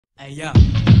Hey yo,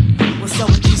 what's up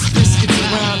with these biscuits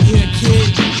around here,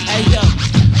 kid? Hey yo,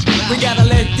 we gotta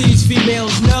let these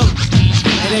females know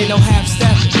it ain't no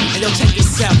half-stepping. Hey yo, check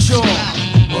this out, y'all.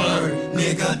 Word,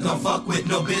 nigga, don't fuck with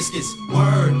no biscuits.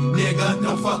 Word, nigga,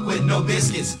 don't fuck with no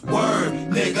biscuits. Word,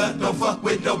 nigga, don't fuck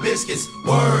with no biscuits.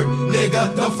 Word,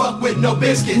 nigga, don't fuck with no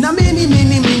biscuits. Now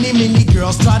many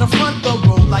girls try to front the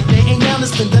road like they ain't down to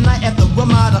spend the night at the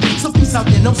Ramada. So peace out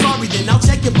then, I'm sorry then, I'll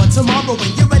check it. But tomorrow when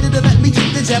you're ready to let me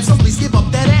get the jab, so please give up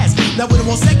that ass. Now when it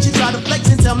won't sex, you try to flex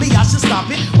and tell me I should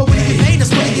stop it. But when you get paid,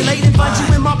 that's when you get laid and find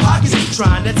you in my pockets.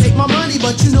 Trying to take my money,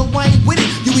 but you know I ain't with it.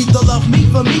 You either love me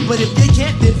for me, but if you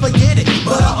can't, then forget it.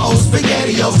 But old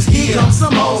SpaghettiOs, Here comes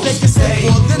some hoes, they can stay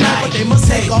for the night, but they must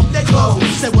take off their clothes.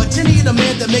 Say what you need, a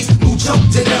man that makes mucho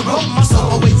dinero. My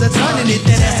soul always a ton in it,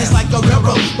 that ass is like a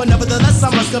railroad. But nevertheless, I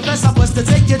must confess, I was to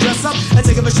take your dress up and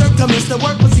take off a shirt, commence to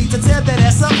work, proceed to tear that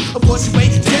ass up. Of course you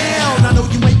ain't down, I know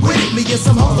you ain't with it. Me and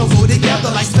some hoes don't go together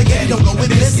like spaghetti, don't go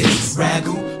with biscuits.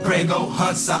 Ragu, Prego,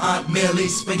 Hunsa, Aunt Millie,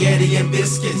 spaghetti and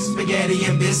biscuits, spaghetti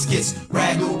and biscuits.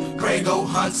 Ragu, Prego,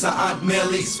 Hunsa, Aunt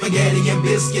Millie, spaghetti and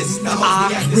biscuits.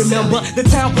 I remember the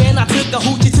time when I took a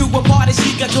hoochie to a party.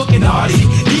 She got drunk and naughty,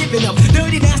 giving up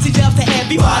dirty, nasty jobs to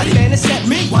everybody. Man, it set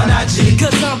me. Why not G?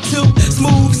 Cause I'm too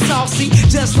smooth, saucy,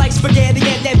 just like spaghetti.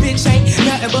 And that bitch ain't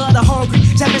nothing but a hungry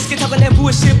Biscuit talking that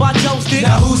bullshit about Joe's dick.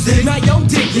 Now who's dick? Now your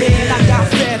dick, man. I got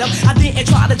fed up. I didn't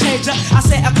try to change her. I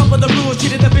said a couple of rules,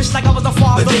 treated the bitch like I was a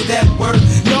father. But did that work?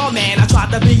 No, man, I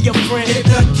tried to be your friend. Hit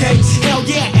the case. Hell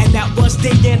yeah, and that was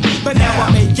the end. But now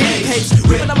I'm making tapes,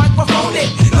 ripping the microphone in.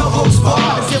 No host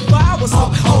bar. As if I was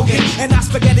Hulk Hogan, and I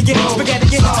spaghetti it,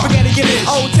 spaghetti it, spaghetti it.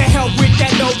 Oh, to hell with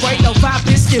that no break, no five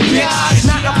biscuit, bitch.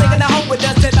 Now I'm thinking the hoe with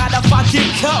us that I if I get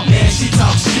caught. Man, she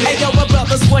talk shit. Hey yo, my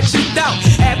brothers, what you thought?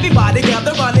 Everybody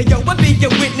gather around and yo, what be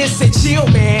your witness and chill,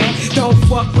 man. Don't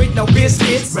fuck with no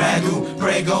biscuits. Ragu,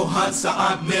 Prego, Hunsa,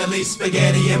 Aunt Millie,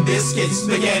 spaghetti and biscuits,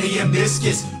 spaghetti and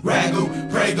biscuits. Ragu,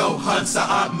 Prego, Hunsa,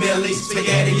 Aunt Millie,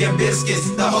 spaghetti and biscuits.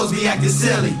 The hoes be acting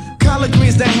silly. Collard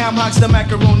greens, the ham hocks, the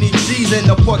macaroni cheese, and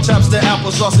the pork chops, the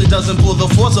applesauce. It doesn't pull the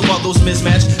force of all those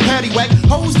mismatched patty whack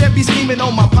hoes that be scheming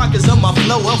on my pockets, of my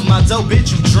flow, of my dough.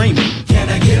 Bitch, you dreaming. Can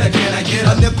I get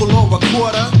a nickel or a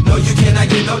quarter? No, you cannot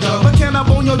get no dough. But can I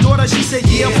bone your daughter? She said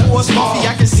yeah, for a small fee.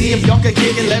 I can see if y'all can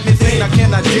kick it. Let me think, I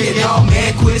cannot dig it. Oh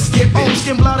man, quit skipping. Oh,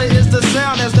 skin blotter is the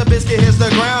sound as the biscuit hits the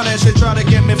ground, and she try to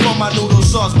get me for my noodle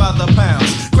sauce by the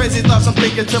pounds. Crazy thoughts, I'm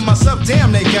thinking to myself,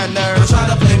 damn, they got nerve. Don't try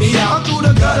to play me out. I'm through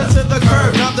the gutter to the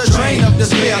curb, down the drain of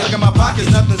despair. Look at my pockets,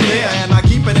 nothing's there, and I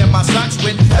keep it in my socks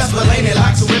with Spalaneys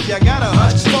locks. So if you got a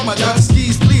hunch for my duck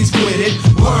skis, please quit it.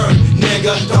 Word,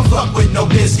 nigga, don't fuck with no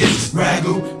biscuits.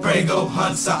 Ragu, Prego,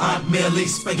 Hunsa, Aunt Millie,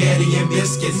 spaghetti and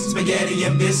biscuits, spaghetti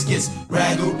and biscuits.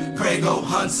 Ragu, Prego,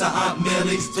 Hunsa, Aunt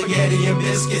Millie, spaghetti and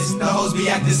biscuits. The hoes be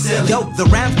acting silly. Yo, the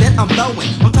rap that I'm blowing,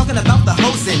 I'm talking about the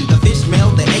hoes and the fish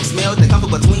smell, the egg smell that come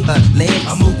between her legs.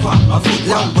 A moukwa, a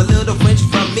foukwa. A little French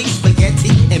from me,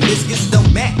 spaghetti and biscuits don't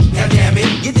match. Now damn it,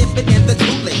 You dip it in the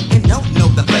Kool-Aid and don't know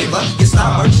the flavor. You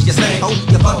start merch, you stay home,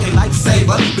 you fucking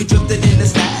lifesaver. Be drifting in the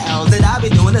styles that I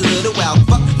been doing a little while.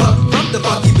 Fuck the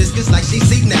funky biscuits like she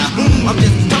see now. I'm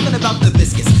just talking about the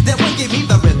biscuits that won't give me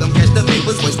the rhythm. Catch the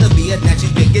papers, voice the beat, now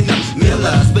she's picking up.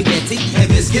 Miller, spaghetti and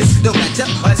biscuits don't match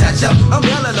up, attach up. I'm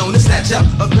well alone to snatch up.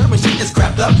 A girl when she is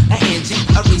crapped up. A Angie,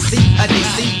 a Reese, a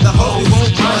DC. The whole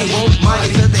won't money,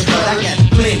 cause they heard I got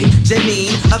plenty.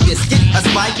 Janine, a biscuit, a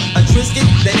spike, a Trisket.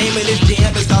 The name of this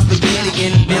jam is called spaghetti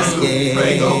and biscuits.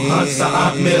 Prego, Hunsa,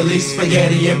 Aunt Millie,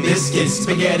 spaghetti and biscuits,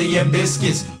 spaghetti and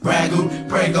biscuits. Ragu,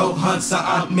 Prego, Hunsa,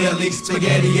 Aunt Millie,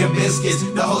 spaghetti and biscuits.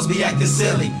 The hoes be acting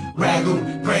silly.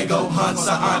 Ragu, Prego,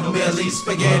 Hunsa, Aunt Millie,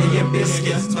 spaghetti and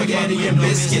biscuits, spaghetti and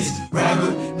biscuits.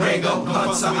 Ragu, Prego,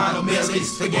 Hunsa, Aunt Millie,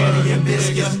 spaghetti and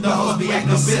biscuits. The hoes be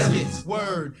acting silly.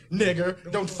 Word,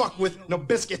 nigger, don't fuck with no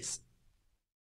biscuits.